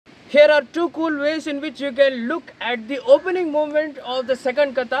Here are two cool ways in which you can look at the opening movement of the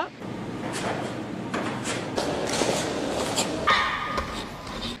second kata.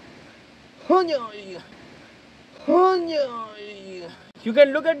 You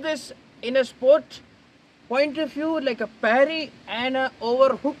can look at this in a sport point of view, like a parry and a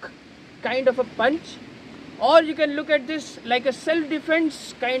overhook kind of a punch, or you can look at this like a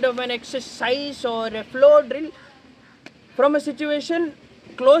self-defense kind of an exercise or a floor drill from a situation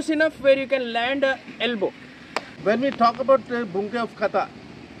close enough where you can land an elbow. When we talk about bunke of kata,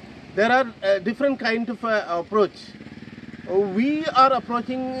 there are different kind of approach. We are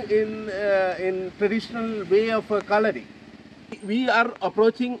approaching in traditional way of Kalari. We are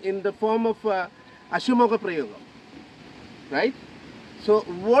approaching in the form of Ashimoga Prayoga, right? So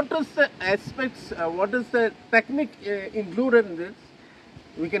what is the aspects, what is the technique included in this?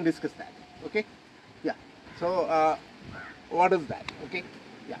 We can discuss that, okay? Yeah, so what is that, okay?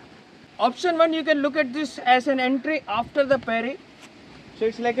 Yeah. Option 1, you can look at this as an entry after the parry. So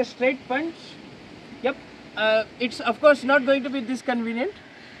it's like a straight punch. Yep. It's of course not going to be this convenient,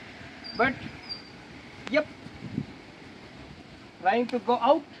 but yep, trying to go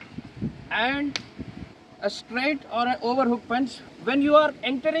out and a straight or an overhook punch. When you are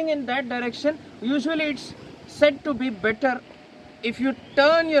entering in that direction, usually it's said to be better if you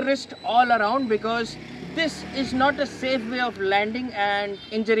turn your wrist all around, because this is not a safe way of landing and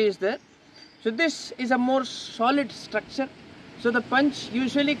injury is there. So this is a more solid structure. So the punch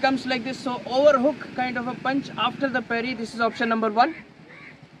usually comes like this. So overhook kind of a punch after the parry. This is option number 1.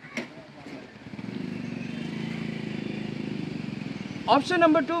 Option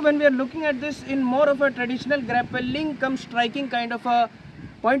number 2, when we are looking at this in more of a traditional grappling come striking kind of a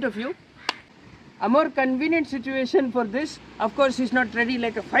point of view, a more convenient situation for this, of course, is not ready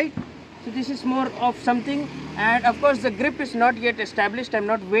like a fight. So this is more of something, and of course the grip is not yet established. I'm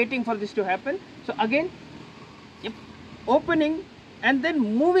not waiting for this to happen. So again, yep, opening and then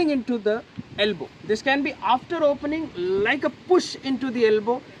moving into the elbow. This can be after opening like a push into the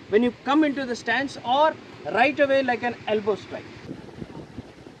elbow when you come into the stance, or right away like an elbow strike.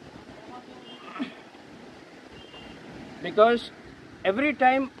 Because every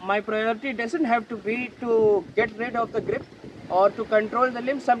time my priority doesn't have to be to get rid of the grip or to control the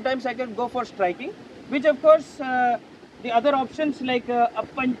limb. Sometimes I can go for striking, which of course the other options like a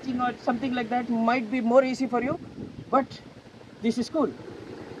punching or something like that might be more easy for you, but this is cool.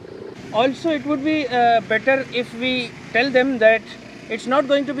 Also, it would be better if we tell them that it's not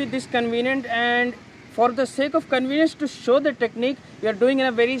going to be this convenient, and for the sake of convenience to show the technique, we are doing in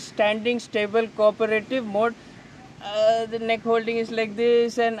a very standing, stable, cooperative mode. The neck holding is like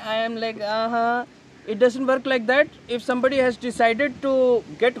this and I am like it doesn't work like that. If somebody has decided to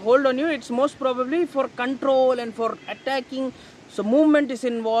get hold on you, it's most probably for control and for attacking. So movement is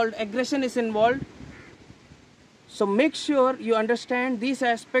involved, aggression is involved. So make sure you understand these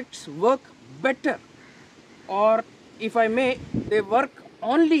aspects work better, or if I may, they work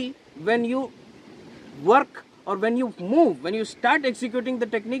only when you work or when you move, when you start executing the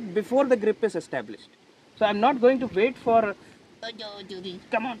technique before the grip is established. So I'm not going to wait for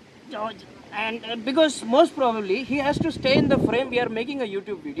come on, and because most probably he has to stay in the frame. We are making a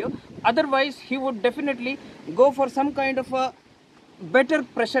YouTube video, otherwise he would definitely go for some kind of a better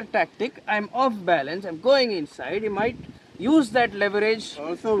pressure tactic. I'm off balance, I'm going inside. He might use that leverage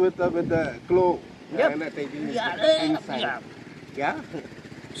also with the claw. Yep. And taking inside. Yeah.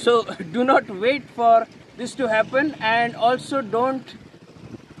 So do not wait for this to happen, and also don't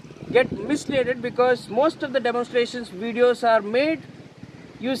get misled, because most of the demonstrations videos are made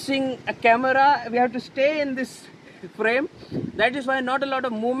using a camera. We have to stay in this frame. That is why not a lot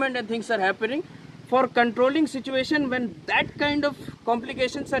of movement and things are happening. For controlling situation, when that kind of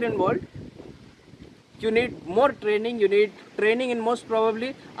complications are involved, you need more training. You need training in most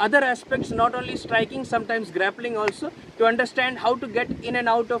probably other aspects, not only striking, sometimes grappling also, to understand how to get in and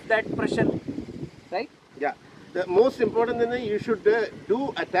out of that pressure, right? Yeah. The most important thing is you should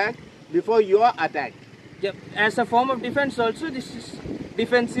do attack before you are attacked. Yep. As a form of defense also, this is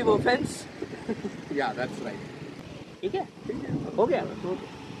defensive offense. Yeah, that's right. ठीक है? हो गया?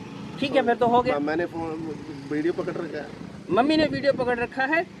 ठीक है, फिर तो हो गया. मैंने वीडियो पकड़ रखा है. मम्मी ने वीडियो पकड़ रखा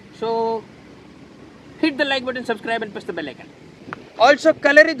है. So hit the like button, subscribe and press the bell icon. Also,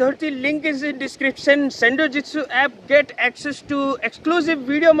 Kalari Dhoti link is in description. Sendo Jitsu app, get access to exclusive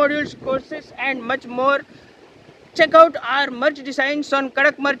video modules, courses and much more. Check out our merch designs on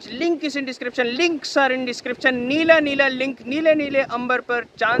Kadak merch. Link is in description. Links are in description. Neela Neela link, नीले नीले अंबर पर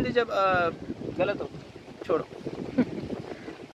चांद जब गलत हो छोड़ो.